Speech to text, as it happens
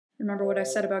Remember what I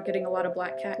said about getting a lot of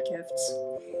black cat gifts.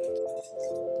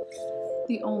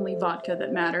 The only vodka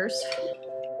that matters.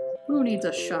 Who needs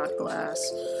a shot glass?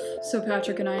 So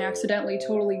Patrick and I accidentally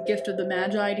totally gifted the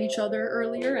Magi to each other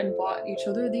earlier and bought each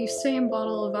other the same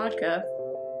bottle of vodka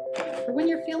for when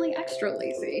you're feeling extra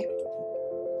lazy.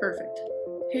 Perfect.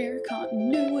 Hair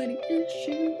continuity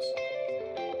issues.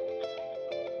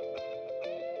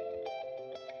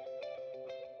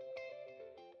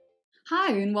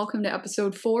 Hi, and welcome to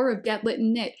episode 4 of Get Lit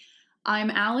and Knit. I'm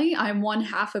Allie. I'm one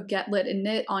half of Get Lit and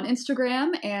Knit on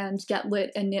Instagram and Get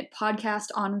Lit and Knit podcast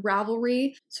on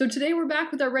Ravelry. So today we're back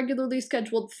with our regularly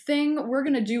scheduled thing. We're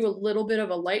going to do a little bit of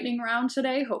a lightning round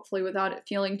today, hopefully without it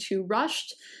feeling too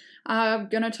rushed. I'm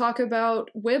going to talk about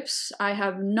whips. I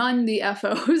have none the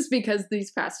FOs because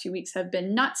these past 2 weeks have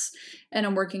been nuts and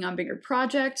I'm working on bigger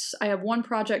projects. I have one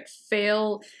project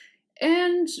fail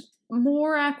and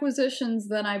more acquisitions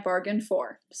than I bargained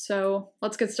for. So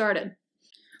let's get started.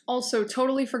 Also,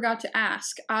 totally forgot to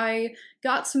ask. I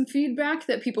got some feedback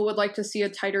that people would like to see a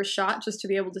tighter shot just to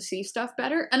be able to see stuff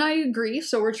better, and I agree,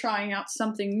 so we're trying out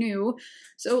something new.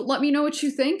 So let me know what you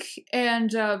think,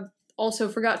 and also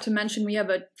forgot to mention we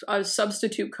have a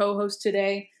substitute co-host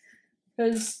today,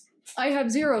 because I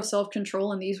have zero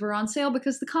self-control and these were on sale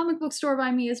because the comic book store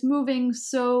by me is moving,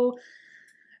 so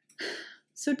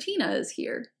Tina is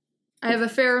here. I have a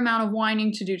fair amount of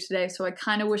whining to do today, so I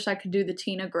kind of wish I could do the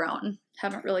Tina groan.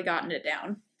 Haven't really gotten it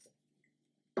down.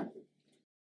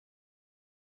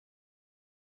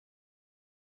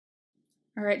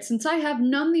 Alright, since I have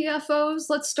none the FOs,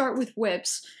 let's start with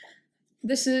whips.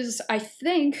 This is, I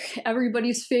think,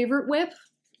 everybody's favorite whip.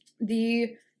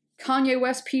 The Kanye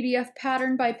West PDF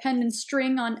pattern by Pen and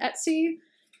String on Etsy.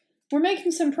 We're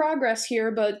making some progress here,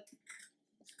 but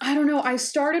I don't know, I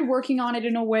started working on it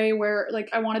in a way where,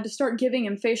 I wanted to start giving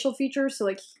him facial features, so,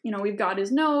 we've got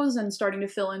his nose and starting to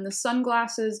fill in the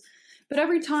sunglasses, but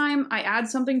every time I add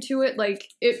something to it,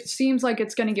 it seems like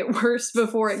it's gonna get worse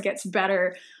before it gets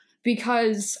better,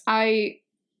 because I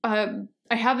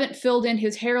haven't filled in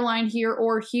his hairline here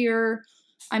or here,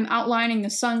 I'm outlining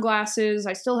the sunglasses,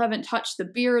 I still haven't touched the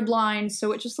beard line,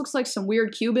 so it just looks like some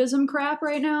weird cubism crap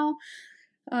right now.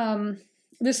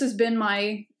 This has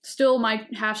been still my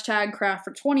hashtag craft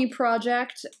for 20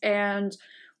 project and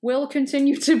will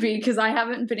continue to be because I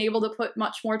haven't been able to put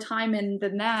much more time in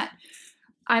than that.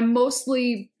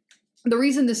 The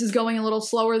reason this is going a little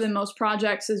slower than most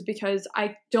projects is because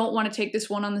I don't want to take this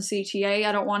one on the CTA.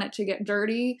 I don't want it to get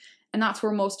dirty, and that's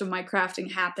where most of my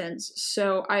crafting happens.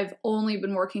 So I've only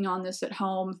been working on this at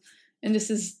home, and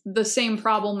this is the same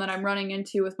problem that I'm running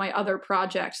into with my other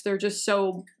projects. They're just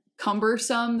so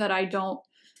cumbersome that I don't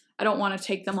want to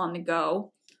take them on the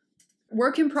go.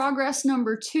 Work in progress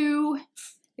number 2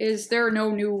 is there are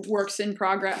no new works in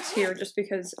progress here just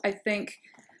because I think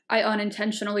I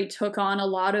unintentionally took on a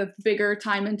lot of bigger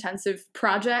time-intensive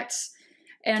projects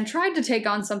and tried to take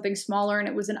on something smaller and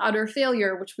it was an utter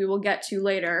failure, which we will get to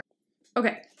later.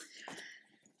 Okay.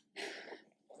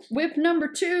 Whip number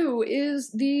 2 is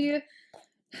the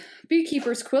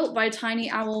Beekeeper's Quilt by Tiny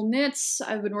Owl Knits.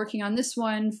 I've been working on this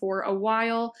one for a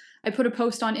while. I put a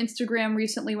post on Instagram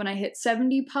recently when I hit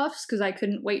 70 puffs because I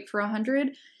couldn't wait for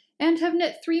 100 and have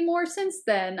knit 3 more since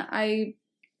then. I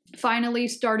finally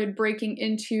started breaking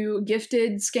into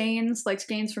gifted skeins, like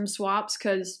skeins from swaps,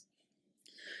 because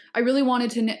I really wanted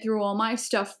to knit through all my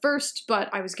stuff first, but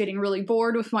I was getting really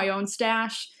bored with my own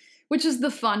stash, which is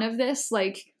the fun of this.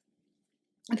 I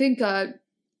think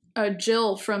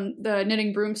Jill from the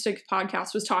Knitting Broomstick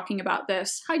podcast was talking about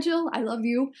this. Hi, Jill. I love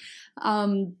you.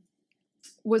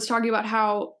 Was talking about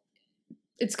how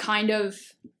it's kind of,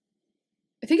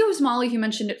 I think it was Molly who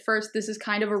mentioned it first, this is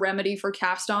kind of a remedy for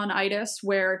cast-on-itis,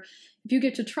 where if you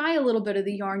get to try a little bit of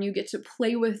the yarn, you get to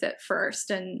play with it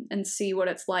first and see what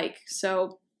it's like.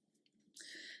 So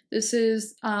this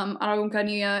is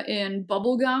Araucania in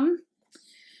Bubblegum.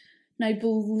 And I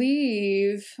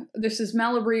believe this is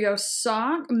Malbrigo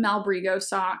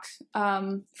Sock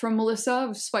from Melissa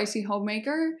of Spicy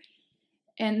Homemaker.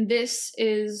 And this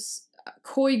is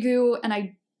Koigu, and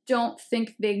I don't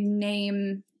think they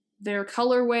name their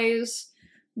colorways.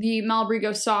 The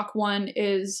Malbrigo Sock one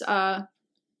is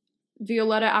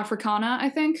Violetta Africana, I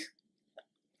think.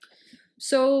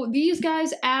 So these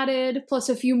guys added, plus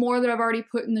a few more that I've already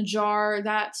put in the jar,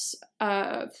 that's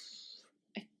I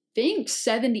think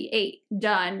 78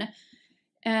 done.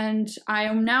 And I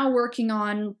am now working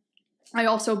on, I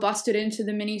also busted into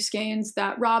the mini skeins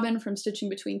that Robin from Stitching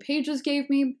Between Pages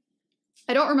gave me.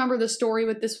 I don't remember the story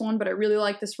with this one, but I really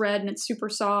like this red and it's super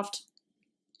soft.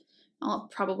 I'll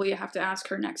probably have to ask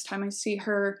her next time I see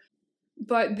her.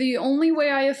 But the only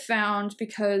way I have found,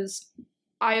 because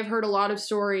I have heard a lot of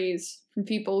stories from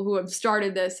people who have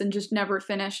started this and just never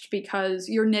finished because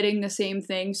you're knitting the same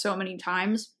thing so many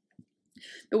times.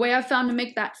 The way I've found to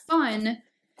make that fun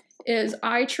is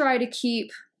I try to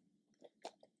keep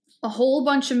a whole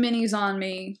bunch of minis on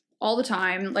me all the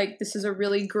time. Like, this is a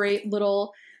really great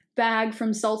little bag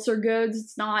from Seltzer Goods.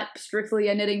 It's not strictly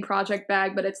a knitting project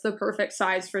bag, but it's the perfect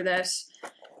size for this.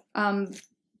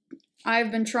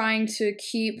 I've been trying to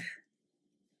keep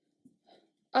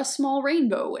a small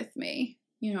rainbow with me.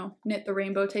 You know, knit the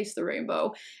rainbow, taste the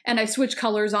rainbow. And I switch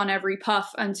colors on every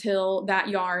puff until that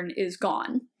yarn is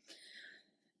gone.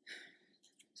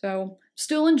 So,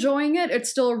 still enjoying it. It's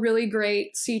still a really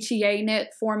great CTA knit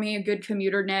for me, a good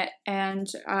commuter knit. And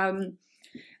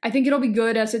I think it'll be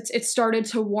good as it's started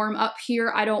to warm up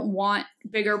here. I don't want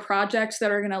bigger projects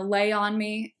that are going to lay on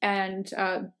me. And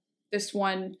this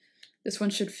one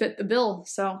should fit the bill.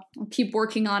 So I'll keep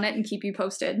working on it and keep you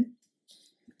posted.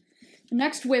 The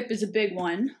next whip is a big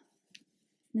one.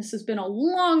 This has been a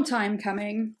long time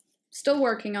coming. Still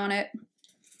working on it.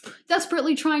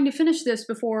 Desperately trying to finish this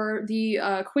before the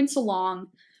Quince-along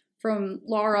from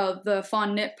Laura of the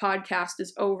Fawn Knit podcast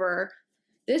is over.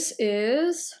 This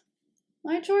is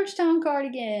my Georgetown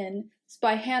cardigan. It's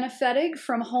by Hannah Fettig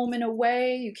from Home and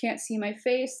Away. You can't see my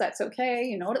face. That's okay.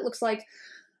 You know what it looks like.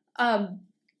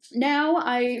 Now,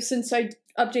 since I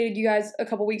updated you guys a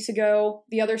couple weeks ago,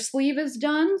 the other sleeve is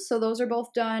done, so those are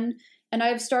both done, and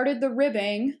I've started the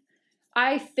ribbing.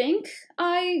 I think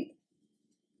I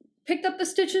picked up the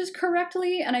stitches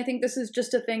correctly, and I think this is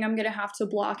just a thing I'm going to have to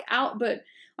block out, but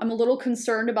I'm a little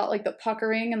concerned about like the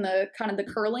puckering and the kind of the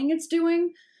curling it's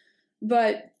doing.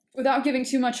 But without giving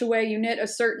too much away, you knit a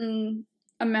certain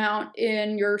amount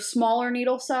in your smaller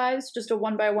needle size, just a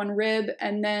 1x1 rib,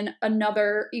 and then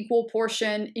another equal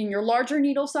portion in your larger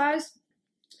needle size.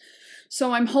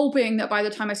 So I'm hoping that by the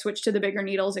time I switch to the bigger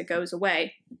needles, it goes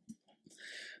away.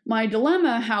 My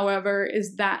dilemma, however,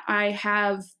 is that I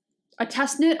have a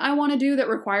test knit I want to do that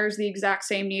requires the exact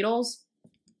same needles,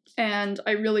 and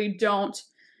I really don't,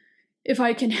 if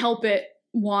I can help it,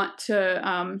 want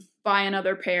to buy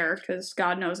another pair, because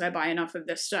God knows I buy enough of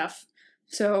this stuff.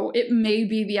 So it may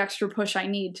be the extra push I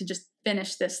need to just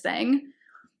finish this thing.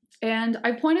 And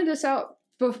I pointed this out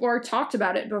before, talked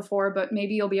about it before, but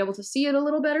maybe you'll be able to see it a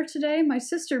little better today. My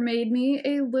sister made me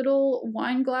a little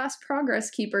wine glass progress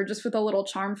keeper just with a little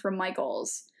charm from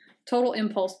Michaels. Total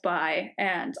impulse buy,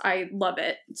 and I love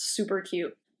it. It's super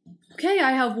cute. Okay,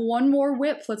 I have one more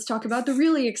whip. Let's talk about the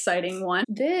really exciting one.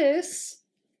 This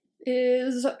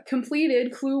is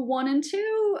completed clue 1 and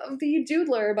 2 of the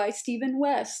Doodler by Stephen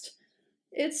West.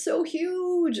 It's so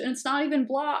huge, and it's not even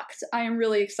blocked. I am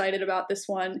really excited about this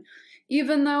one,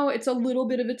 even though it's a little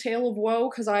bit of a tale of woe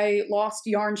because I lost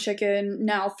Yarn Chicken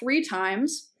now 3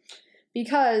 times,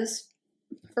 because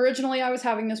originally I was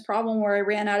having this problem where I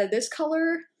ran out of this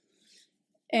color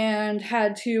and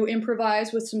had to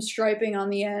improvise with some striping on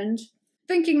the end.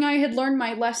 Thinking I had learned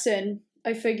my lesson,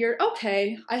 I figured,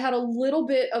 okay, I had a little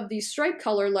bit of the stripe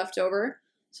color left over,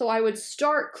 so I would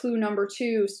start clue number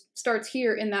 2, starts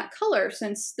here in that color,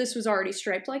 since this was already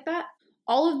striped like that.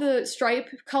 All of the stripe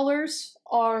colors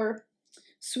are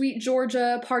Sweet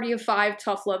Georgia Party of 5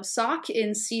 Tough Love Sock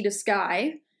in Sea to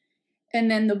Sky, and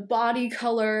then the body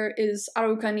color is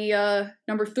Araucania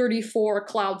number 34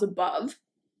 Clouds Above.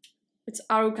 It's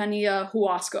Araucania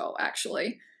Huasco,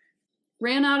 actually.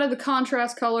 Ran out of the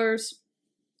contrast colors,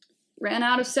 ran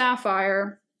out of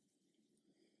sapphire,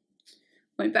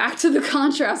 went back to the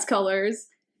contrast colors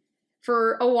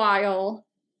for a while,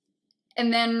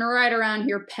 and then right around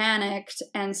here panicked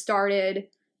and started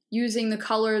using the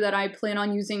color that I plan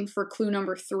on using for clue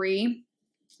number 3.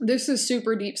 This is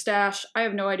Super Deep Stash. I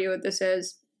have no idea what this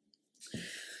is.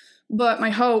 But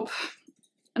my hope,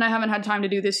 and I haven't had time to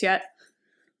do this yet,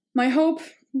 my hope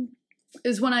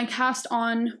is when I cast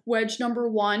on wedge number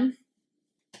 1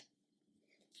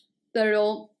 that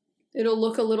it'll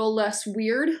look a little less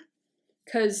weird,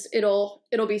 because it'll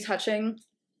be touching.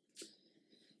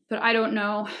 But I don't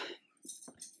know.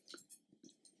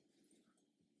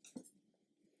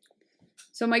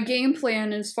 So my game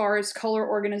plan as far as color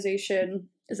organization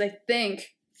is, I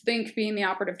think being the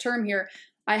operative term here,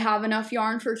 I have enough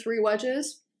yarn for 3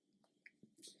 wedges.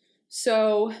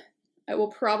 So I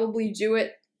will probably do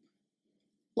it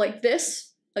like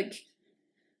this. Like,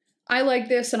 I like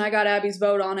this and I got Abby's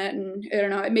vote on it, and I don't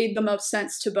know, it made the most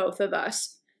sense to both of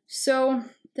us. So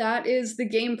that is the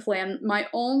game plan. My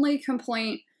only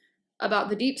complaint about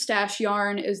the Deep Stash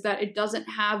yarn is that it doesn't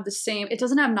have the same, it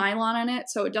doesn't have nylon in it,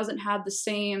 so it doesn't have the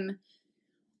same,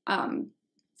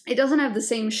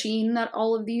 sheen that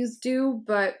all of these do,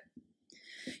 but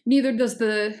neither does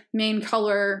the main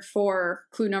color for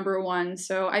clue number 1,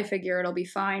 so I figure it'll be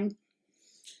fine.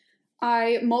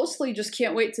 I mostly just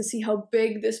can't wait to see how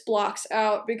big this blocks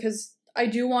out, because I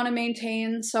do want to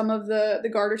maintain some of the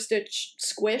garter stitch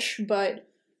squish, but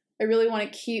I really want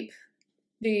to keep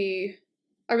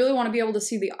I really want to be able to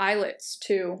see the eyelets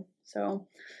too. So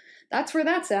that's where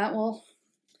that's at. Well,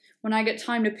 when I get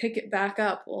time to pick it back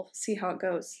up, we'll see how it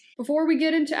goes. Before we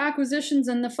get into acquisitions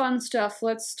and the fun stuff,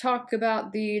 let's talk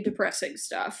about the depressing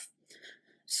stuff.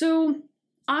 So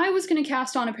I was going to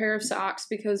cast on a pair of socks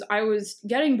because I was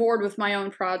getting bored with my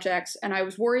own projects, and I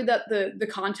was worried that the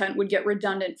content would get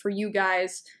redundant for you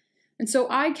guys. And so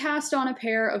I cast on a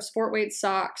pair of sport weight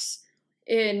socks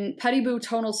in Petit Boo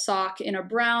tonal sock in a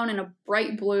brown and a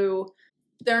bright blue.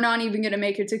 They're not even going to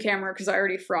make it to camera because I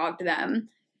already frogged them.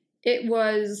 It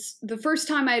was the first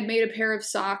time I had made a pair of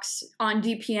socks on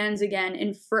DPNs again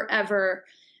in forever,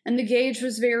 and the gauge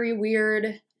was very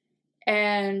weird,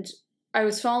 and I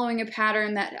was following a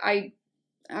pattern that I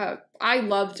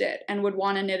loved it and would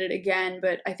want to knit it again,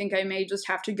 but I think I may just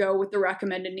have to go with the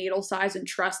recommended needle size and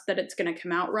trust that it's going to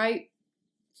come out right,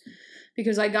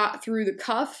 because I got through the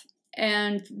cuff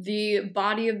and the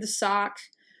body of the sock,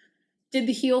 did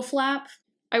the heel flap.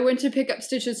 I went to pick up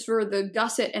stitches for the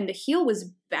gusset and the heel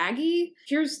was baggy.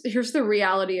 Here's the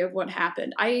reality of what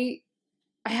happened. I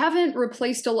haven't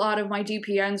replaced a lot of my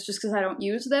DPNs just because I don't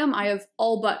use them. I have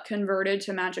all but converted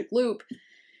to Magic Loop,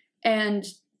 and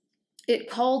it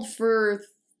called for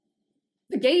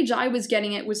the gauge I was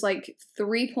getting. It was like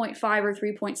 3.5 or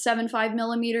 3.75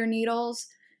 millimeter needles,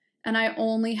 and I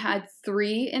only had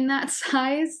 3 in that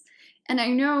size. And I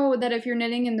know that if you're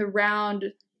knitting in the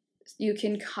round, you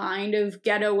can kind of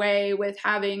get away with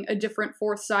having a different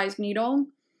 4th size needle.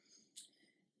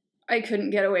 I couldn't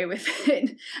get away with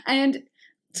it. And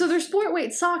so they're sport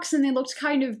weight socks and they looked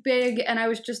kind of big, and I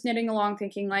was just knitting along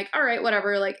thinking like, all right,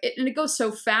 whatever, like, and it goes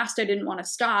so fast I didn't want to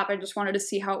stop. I just wanted to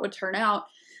see how it would turn out.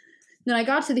 Then I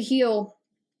got to the heel,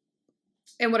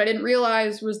 and what I didn't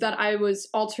realize was that I was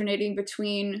alternating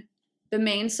between the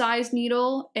main size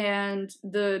needle and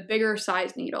the bigger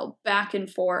size needle back and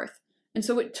forth. And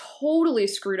so it totally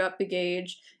screwed up the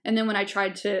gauge. And then when I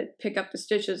tried to pick up the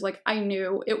stitches, like, I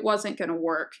knew it wasn't going to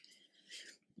work.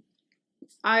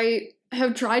 I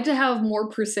have tried to have more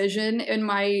precision in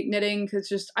my knitting because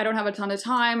just I don't have a ton of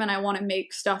time and I want to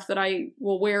make stuff that I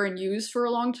will wear and use for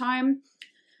a long time.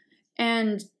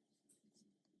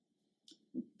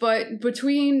 But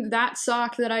between that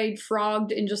sock that I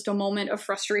frogged in just a moment of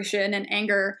frustration and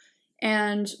anger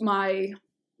and my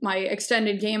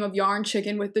extended game of yarn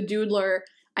chicken with the doodler,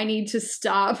 I need to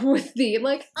stop with the,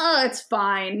 like, oh, it's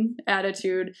fine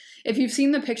attitude. If you've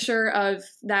seen the picture of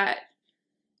that,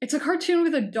 it's a cartoon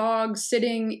with a dog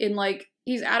sitting in, like,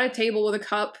 he's at a table with a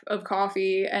cup of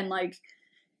coffee and, like,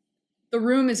 the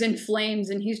room is in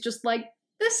flames and he's just like,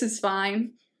 this is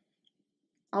fine.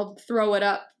 I'll throw it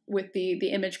up with the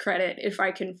image credit if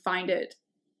I can find it.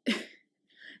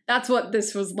 That's what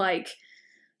this was like.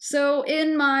 So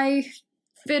in my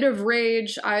fit of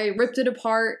rage, I ripped it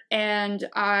apart and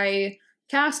I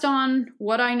cast on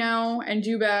what I know and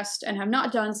do best and have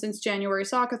not done since January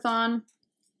Sockathon.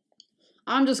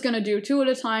 I'm just going to do 2 at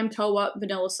a time toe-up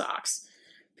vanilla socks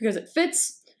because it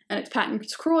fits and it's patent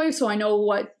Croy, so I know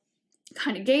what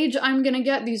kind of gauge I'm going to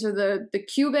get. These are the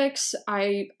cubics.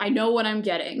 I know what I'm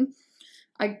getting.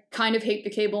 I kind of hate the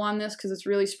cable on this because it's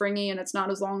really springy and it's not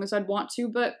as long as I'd want to,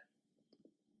 but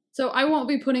so I won't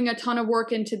be putting a ton of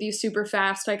work into these super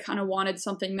fast. I kind of wanted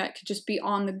something that could just be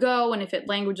on the go, and if it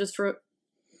languishes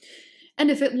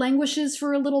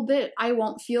for a little bit, I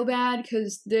won't feel bad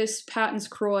because this Patents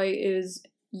Croy is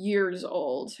years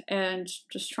old and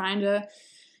just trying to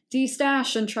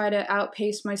de-stash and try to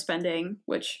outpace my spending,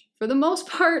 which for the most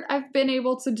part I've been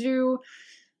able to do,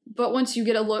 but once you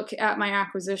get a look at my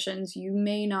acquisitions, you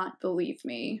may not believe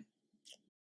me.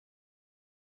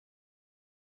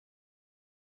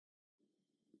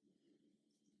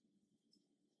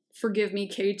 Forgive me,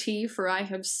 KT, for I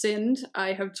have sinned.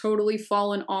 I have totally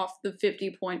fallen off the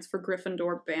 50 points for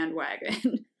Gryffindor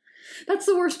bandwagon. That's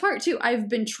the worst part, too. I've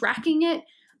been tracking it.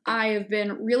 I have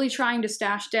been really trying to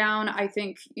stash down. I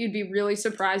think you'd be really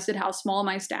surprised at how small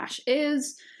my stash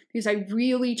is, because I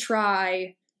really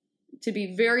try to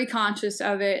be very conscious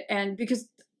of it, and because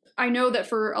I know that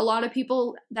for a lot of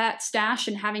people, that stash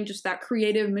and having just that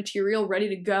creative material ready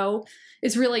to go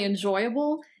is really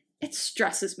enjoyable. It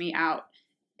stresses me out.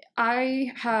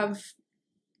 I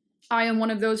am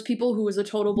one of those people who is a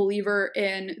total believer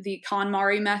in the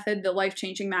KonMari method, the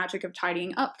life-changing magic of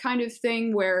tidying up kind of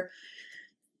thing, where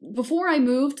before I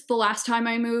moved, the last time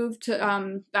I moved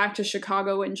back to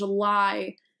Chicago in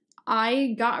July,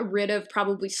 I got rid of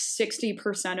probably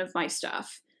 60% of my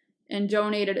stuff and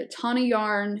donated a ton of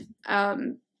yarn,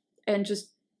 and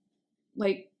just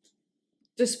like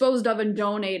disposed of and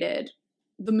donated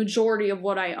the majority of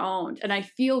what I owned. And I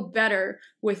feel better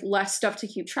with less stuff to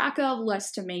keep track of,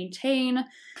 less to maintain,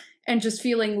 and just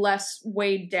feeling less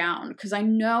weighed down. Because I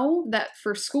know that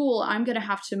for school, I'm going to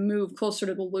have to move closer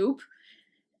to the loop.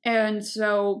 And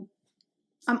so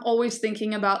I'm always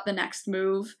thinking about the next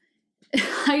move.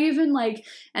 I even, like,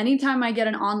 anytime I get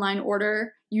an online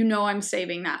order, you know I'm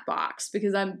saving that box,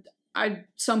 because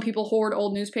some people hoard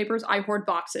old newspapers. I hoard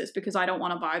boxes because I don't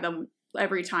want to buy them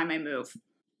every time I move.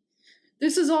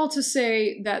 This is all to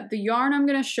say that the yarn I'm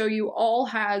going to show you all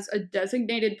has a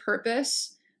designated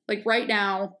purpose, like right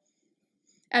now,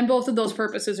 and both of those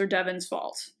purposes are Devon's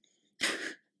fault.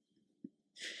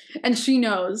 And she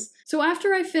knows. So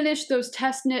after I finished those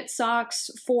test knit socks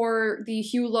for the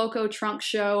Hue Loco trunk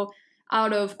show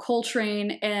out of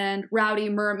Coltrane and Rowdy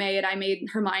Mermaid, I made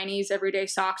Hermione's Everyday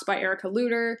Socks by Erica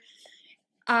Luder.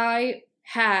 I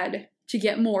had to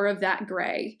get more of that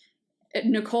gray.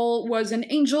 Nicole was an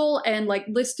angel and like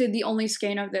listed the only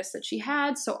skein of this that she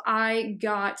had, so I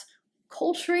got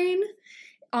Coltrane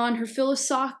on her Phyllis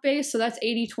sock base, so that's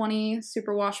 80/20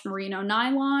 superwash merino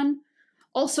nylon.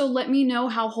 Also, let me know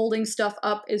how holding stuff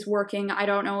up is working. I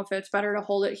don't know if it's better to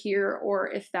hold it here or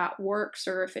if that works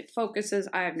or if it focuses.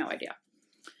 I have no idea.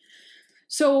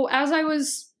 So as I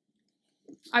was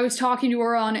talking to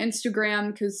her on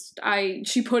Instagram, because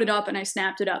she put it up and I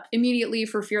snapped it up immediately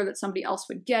for fear that somebody else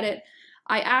would get it.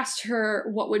 I asked her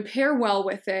what would pair well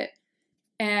with it,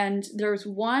 and there's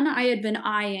one I had been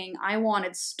eyeing. I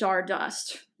wanted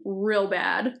Stardust real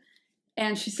bad,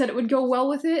 and she said it would go well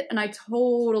with it, and I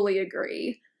totally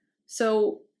agree.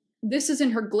 So this is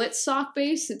in her Glitz sock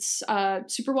base. It's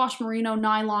superwash merino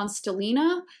nylon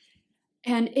stellina,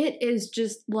 and it is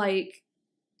just like,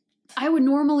 I would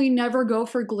normally never go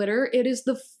for glitter. It is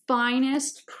the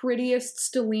finest, prettiest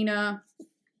stellina.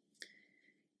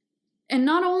 And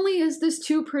not only is this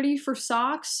too pretty for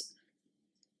socks,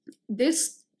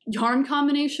 this yarn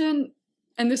combination,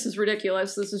 and this is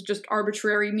ridiculous, this is just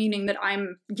arbitrary meaning that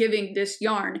I'm giving this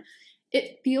yarn,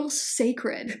 it feels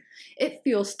sacred. It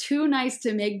feels too nice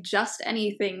to make just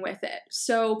anything with it.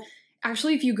 So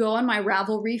actually, if you go on my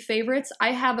Ravelry favorites,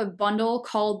 I have a bundle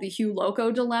called the Hue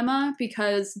Loco Dilemma,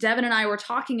 because Devon and I were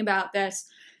talking about this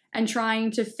and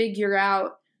trying to figure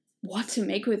out what to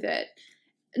make with it.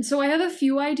 And so I have a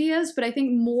few ideas, but I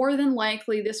think more than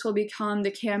likely this will become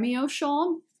the cameo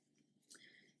shawl.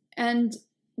 And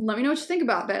let me know what you think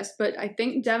about this, but I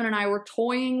think Devon and I were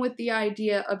toying with the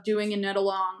idea of doing a knit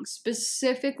along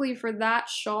specifically for that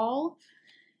shawl.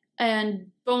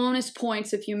 And bonus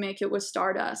points if you make it with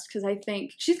Stardust, because I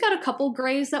think she's got a couple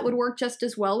grays that would work just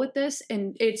as well with this,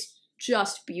 and it's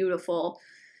just beautiful.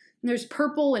 And there's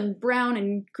purple and brown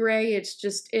and gray. It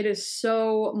is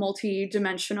so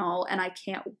multi-dimensional, and I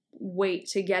can't wait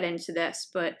to get into this.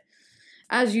 But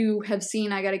as you have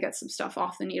seen, I got to get some stuff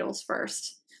off the needles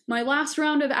first. My last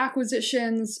round of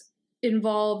acquisitions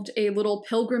involved a little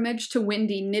pilgrimage to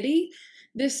Windy Nitty.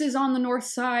 This is on the north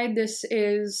side. This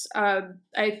is,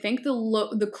 I think,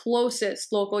 the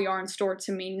closest local yarn store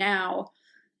to me now,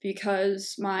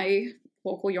 because my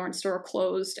local yarn store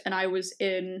closed and I was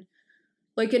in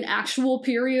like an actual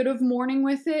period of mourning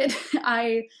with it.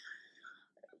 I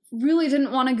really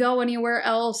didn't want to go anywhere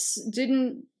else.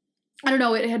 I don't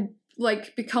know, it had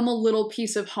like become a little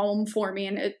piece of home for me,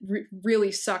 and it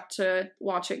really sucked to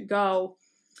watch it go.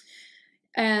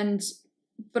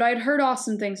 But I'd heard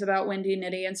awesome things about Windy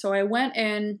Nitty, and so I went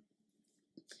in,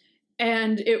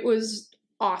 and it was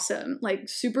awesome. Like,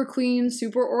 super clean,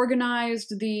 super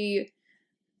organized. The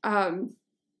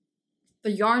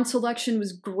yarn selection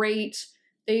was great.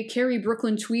 They carry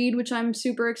Brooklyn Tweed, which I'm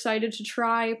super excited to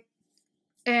try.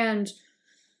 And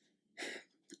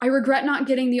I regret not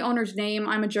getting the owner's name.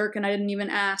 I'm a jerk and I didn't even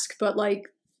ask, but like,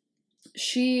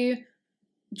 she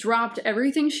dropped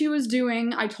everything she was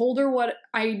doing. I told her what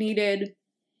I needed,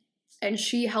 and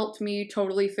she helped me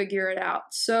totally figure it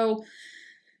out. So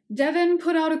Devon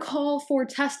put out a call for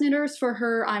test knitters for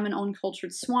her I'm an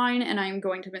Uncultured Swine, and I'm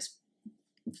going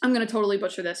to totally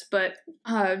butcher this, but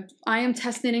I am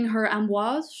test knitting her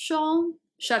Amboise shawl,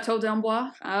 Chateau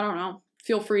d'Amboise. I don't know.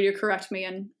 Feel free to correct me,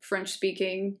 and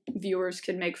French-speaking viewers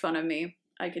can make fun of me.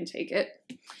 I can take it.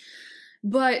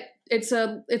 But it's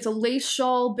a lace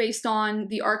shawl based on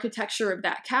the architecture of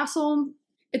that castle.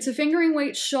 It's a fingering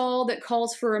weight shawl that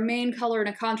calls for a main color and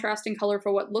a contrasting color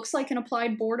for what looks like an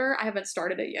applied border. I haven't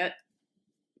started it yet,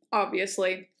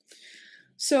 obviously.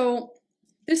 So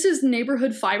this is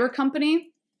Neighborhood Fiber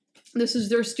Company. This is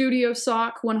their Studio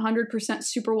Sock 100%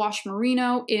 Superwash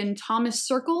Merino in Thomas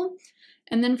Circle.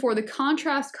 And then for the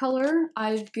contrast color,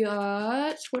 I've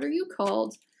got, what are you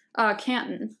called?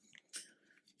 Canton.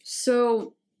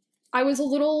 So I was a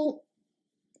little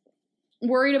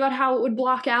worried about how it would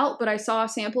block out, but I saw a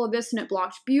sample of this and it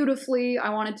blocked beautifully. I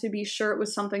wanted to be sure it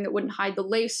was something that wouldn't hide the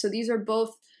lace. So these are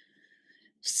both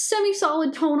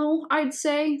semi-solid tonal, I'd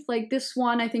say. Like this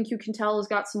one, I think you can tell has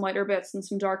got some lighter bits and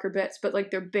some darker bits, but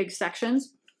like they're big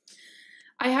sections.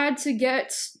 I had to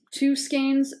get 2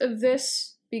 skeins of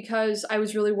this because I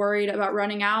was really worried about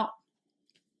running out,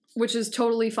 which is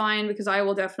totally fine because I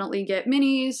will definitely get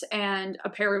minis and a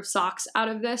pair of socks out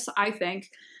of this, I think.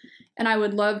 And I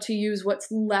would love to use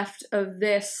what's left of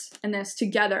this and this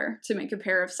together to make a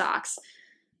pair of socks.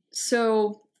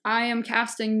 So I am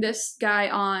casting this guy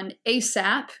on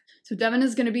ASAP. So Devin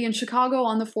is going to be in Chicago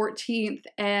on the 14th,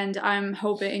 and I'm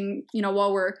hoping, you know,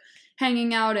 while we're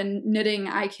hanging out and knitting,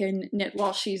 I can knit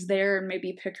while she's there and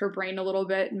maybe pick her brain a little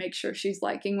bit and make sure she's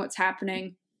liking what's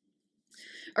happening.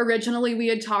 Originally, we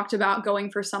had talked about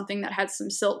going for something that had some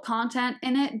silk content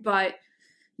in it, but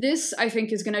this, I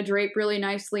think, is going to drape really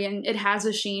nicely, and it has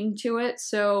a sheen to it,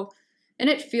 so, and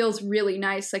it feels really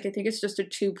nice. Like, I think it's just a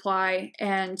 2-ply,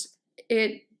 and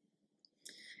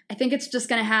I think it's just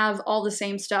going to have all the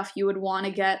same stuff you would want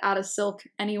to get out of silk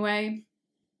anyway,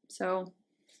 so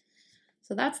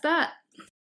that's that.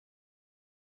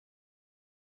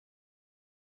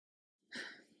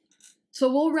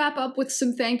 So we'll wrap up with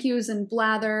some thank yous and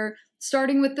blather,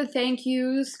 starting with the thank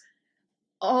yous.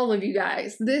 All of you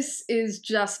guys, this is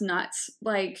just nuts.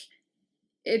 Like,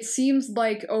 it seems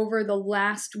like over the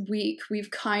last week,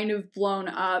 we've kind of blown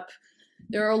up.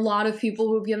 There are a lot of people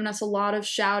who've given us a lot of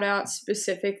shout outs.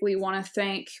 Specifically want to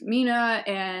thank Mina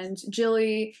and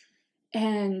Jilly,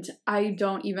 and I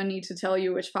don't even need to tell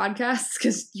you which podcasts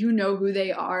because you know who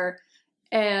they are.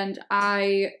 And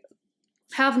I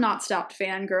have not stopped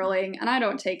fangirling, and I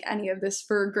don't take any of this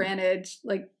for granted.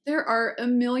 Like, there are a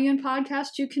million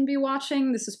podcasts you can be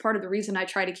watching. This is part of the reason I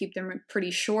try to keep them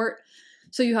pretty short,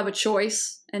 so you have a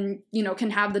choice and, you know, can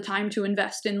have the time to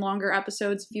invest in longer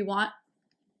episodes if you want.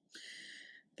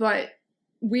 But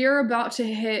we are about to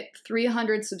hit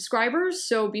 300 subscribers,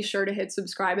 so be sure to hit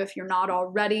subscribe if you're not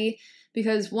already,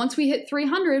 because once we hit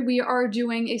 300, we are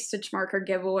doing a stitch marker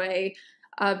giveaway.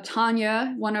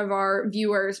 Tanya, one of our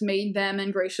viewers, made them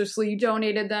and graciously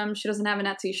donated them. She doesn't have an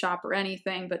Etsy shop or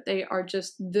anything, but they are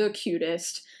just the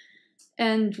cutest.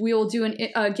 And we will do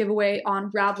a giveaway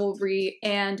on Ravelry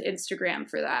and Instagram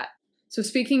for that. So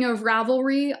speaking of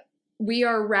Ravelry, we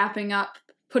are wrapping up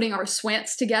putting our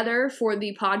swants together for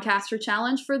the podcaster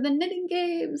challenge for the knitting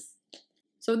games.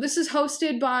 So this is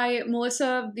hosted by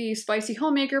Melissa of the Spicy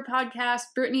Homemaker podcast,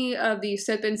 Brittany of the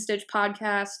Sip and Stitch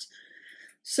podcast.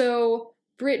 So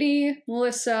Brittany,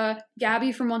 Melissa,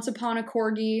 Gabby from Once Upon a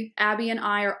Corgi, Abby, and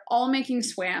I are all making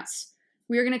swants.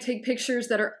 We are going to take pictures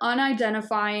that are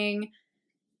unidentifying.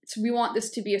 So we want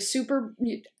this to be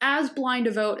as blind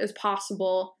a vote as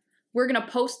possible. We're going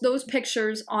to post those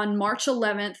pictures on March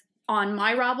 11th on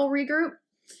my Ravelry group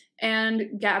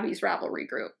and Gabby's Ravelry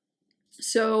group.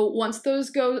 So once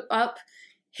those go up,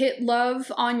 hit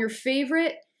love on your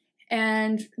favorite,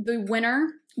 and the winner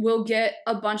will get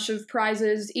a bunch of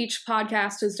prizes. Each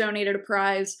podcast has donated a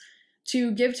prize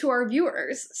to give to our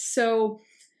viewers. So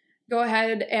go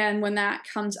ahead, and when that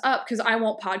comes up, because I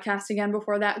won't podcast again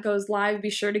before that goes live, be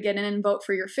sure to get in and vote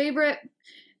for your favorite.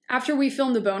 After we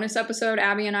filmed the bonus episode,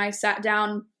 Abby and I sat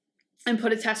down and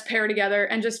put a test pair together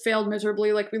and just failed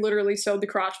miserably. Like, we literally sewed the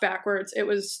crotch backwards. It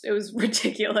was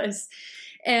ridiculous.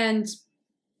 And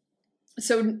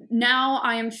so now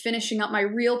I am finishing up my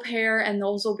real pair, and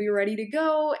those will be ready to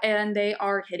go, and they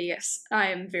are hideous. I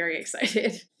am very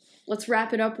excited. Let's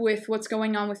wrap it up with what's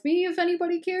going on with me, if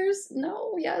anybody cares.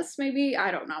 No, yes, maybe,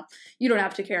 I don't know. You don't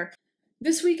have to care.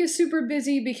 This week is super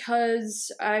busy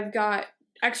because I've got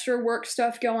extra work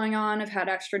stuff going on. I've had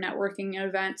extra networking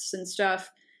events and stuff.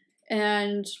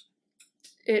 And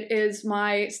it is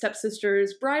my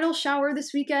stepsister's bridal shower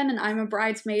this weekend, and I'm a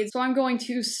bridesmaid. So I'm going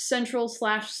to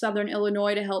Central/Southern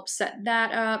Illinois to help set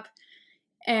that up.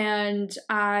 And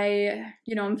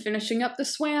I'm finishing up the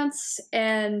swants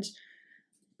and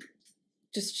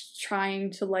just trying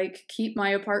to, like, keep my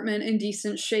apartment in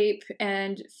decent shape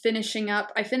and finishing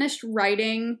up. I finished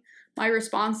writing my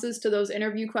responses to those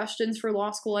interview questions for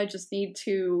law school. I just need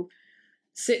to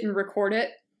sit and record it.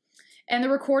 And the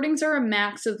recordings are a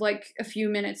max of like a few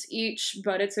minutes each,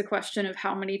 but it's a question of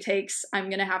how many takes I'm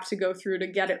going to have to go through to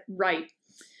get it right.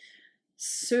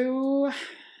 So,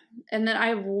 and then I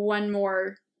have one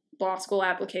more law school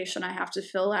application I have to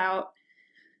fill out.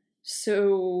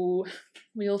 So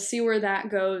We'll see where that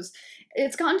goes.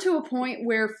 It's gotten to a point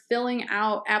where filling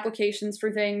out applications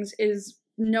for things is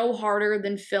no harder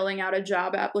than filling out a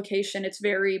job application. It's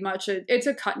very much it's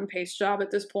a cut and paste job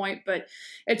at this point, but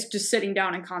it's just sitting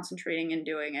down and concentrating and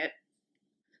doing it.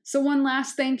 So one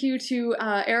last thank you to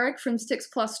Eric from Sticks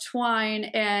Plus Twine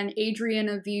and Adrian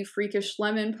of the Freakish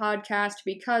Lemon podcast,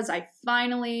 because I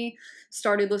finally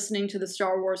started listening to the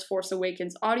Star Wars Force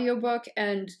Awakens audiobook,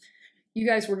 and you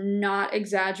guys were not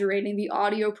exaggerating. The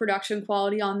audio production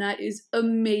quality on that is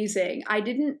amazing. I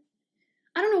don't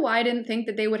know why I didn't think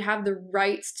that they would have the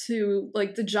rights to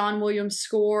like the John Williams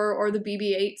score or the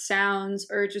BB-8 sounds,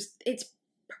 or just, it's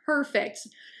perfect.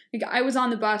 Like, I was on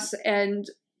the bus and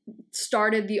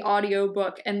started the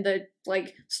audiobook and the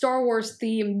Star Wars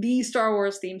theme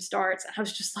starts, and I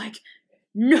was just like,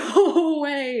 no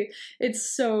way,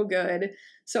 it's so good.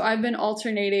 So I've been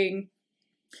alternating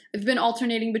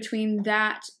between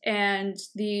that and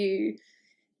the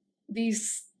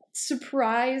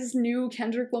surprise new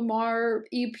Kendrick Lamar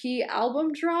EP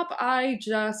album drop. I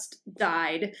just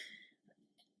died.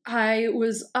 I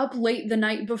was up late the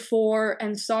night before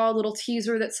and saw a little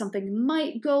teaser that something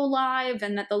might go live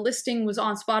and that the listing was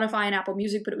on Spotify and Apple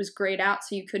Music, but it was grayed out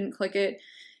so you couldn't click it.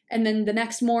 And then the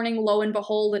next morning, lo and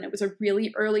behold, and it was a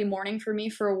really early morning for me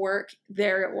for work,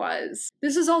 there it was.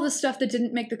 This is all the stuff that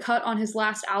didn't make the cut on his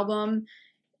last album,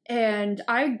 and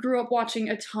I grew up watching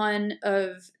a ton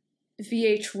of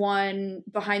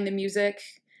VH1 behind the music.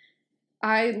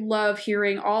 I love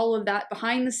hearing all of that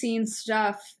behind the scenes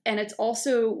stuff, and it's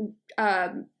also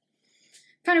kind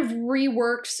of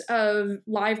reworks of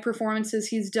live performances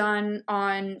he's done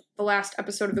on the last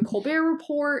episode of The Colbert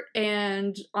Report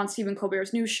and on Stephen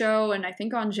Colbert's new show, and I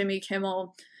think on Jimmy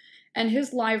Kimmel. And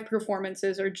his live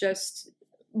performances are just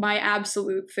my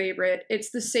absolute favorite.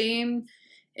 It's the same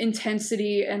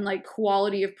intensity and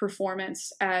quality of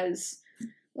performance as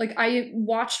I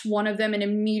watched one of them and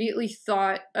immediately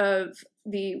thought of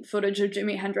the footage of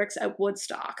Jimi Hendrix at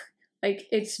Woodstock.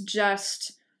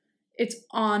 It's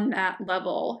on that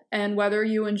level. And whether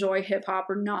you enjoy hip hop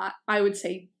or not, I would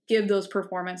say give those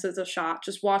performances a shot.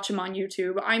 Just watch them on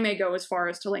YouTube. I may go as far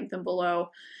as to link them below.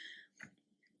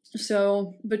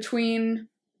 So between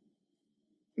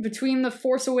the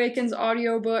Force Awakens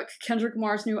audiobook, Kendrick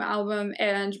Lamar's new album,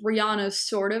 and Rihanna's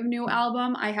sort of new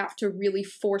album, I have to really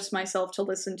force myself to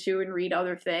listen to and read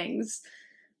other things,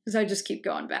 because I just keep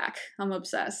going back. I'm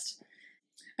obsessed.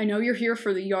 I know you're here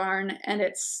for the yarn, and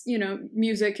it's,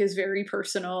 music is very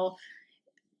personal.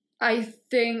 I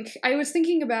was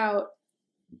thinking about,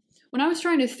 when I was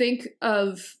trying to think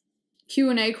of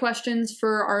Q&A questions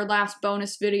for our last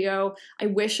bonus video, I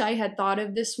wish I had thought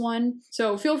of this one.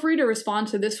 So feel free to respond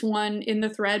to this one in the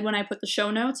thread when I put the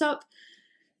show notes up.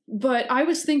 But I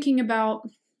was thinking about,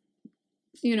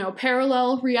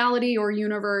 parallel reality or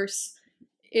universe.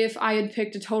 If I had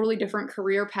picked a totally different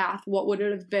career path, what would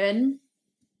it have been?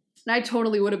 And I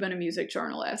totally would have been a music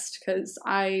journalist, because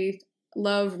I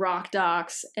love rock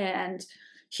docs and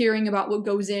hearing about what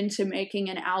goes into making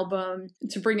an album.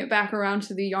 To bring it back around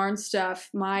to the yarn stuff,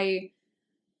 my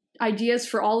ideas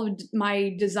for all of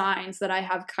my designs that I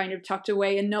have kind of tucked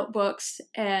away in notebooks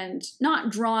and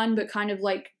not drawn, but kind of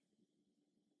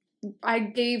I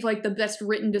gave the best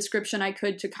written description I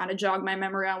could to kind of jog my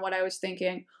memory on what I was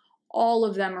thinking. All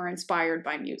of them are inspired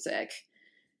by music.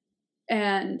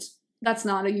 And that's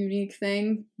not a unique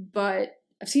thing, but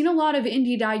I've seen a lot of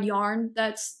indie dyed yarn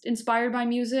that's inspired by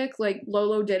music.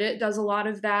 Lolo Did It does a lot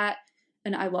of that,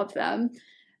 and I love them.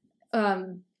 But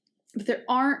there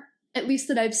aren't, at least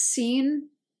that I've seen,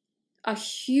 a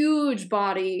huge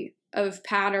body of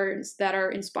patterns that are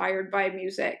inspired by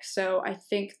music. So I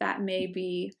think that may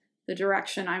be the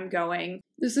direction I'm going.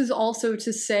 This is also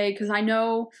to say, because I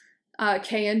know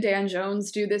Kay and Dan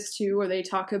Jones do this too, where they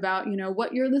talk about,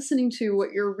 what you're listening to,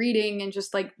 what you're reading, and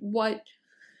just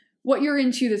what you're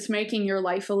into that's making your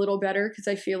life a little better, because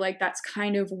I feel like that's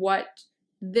kind of what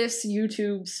this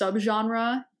YouTube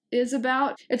subgenre is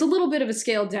about. It's a little bit of a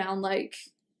scaled down, like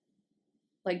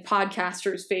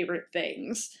podcasters' favorite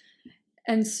things.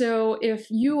 And so if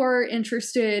you are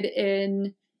interested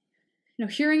in,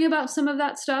 hearing about some of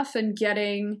that stuff and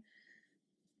getting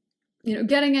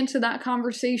into that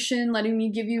conversation, letting me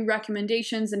give you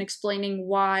recommendations and explaining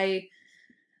why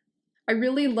I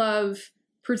really love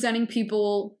presenting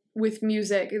people with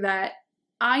music that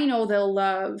I know they'll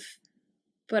love,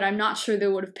 but I'm not sure they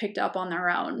would have picked up on their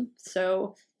own.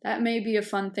 So that may be a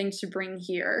fun thing to bring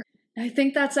here. I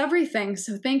think that's everything.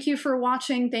 So thank you for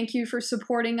watching. Thank you for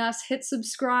supporting us. Hit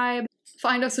subscribe.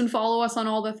 Find us and follow us on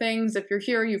all the things. If you're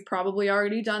here, you've probably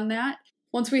already done that.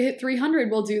 Once we hit 300,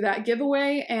 we'll do that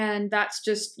giveaway, and that's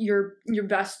just your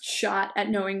best shot at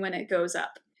knowing when it goes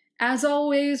up. As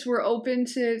always, we're open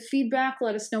to feedback.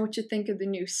 Let us know what you think of the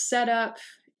new setup.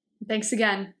 Thanks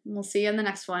again, and we'll see you in the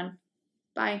next one.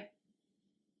 Bye.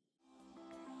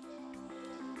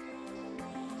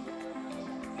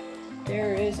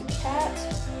 There is a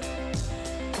cat.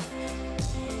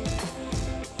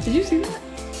 Did you see that?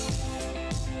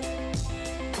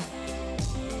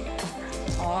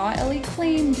 Aw, Ellie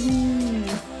claimed me.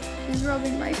 She's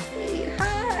rubbing my feet.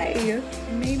 Hi!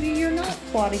 Maybe you're not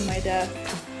plotting my death.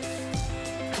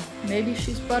 Maybe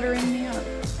she's buttering me up.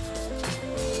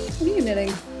 What are you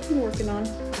knitting? What are you working on?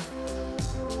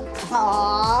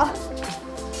 Aww.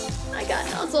 I got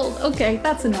nuzzled. Okay,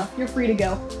 that's enough. You're free to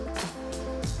go.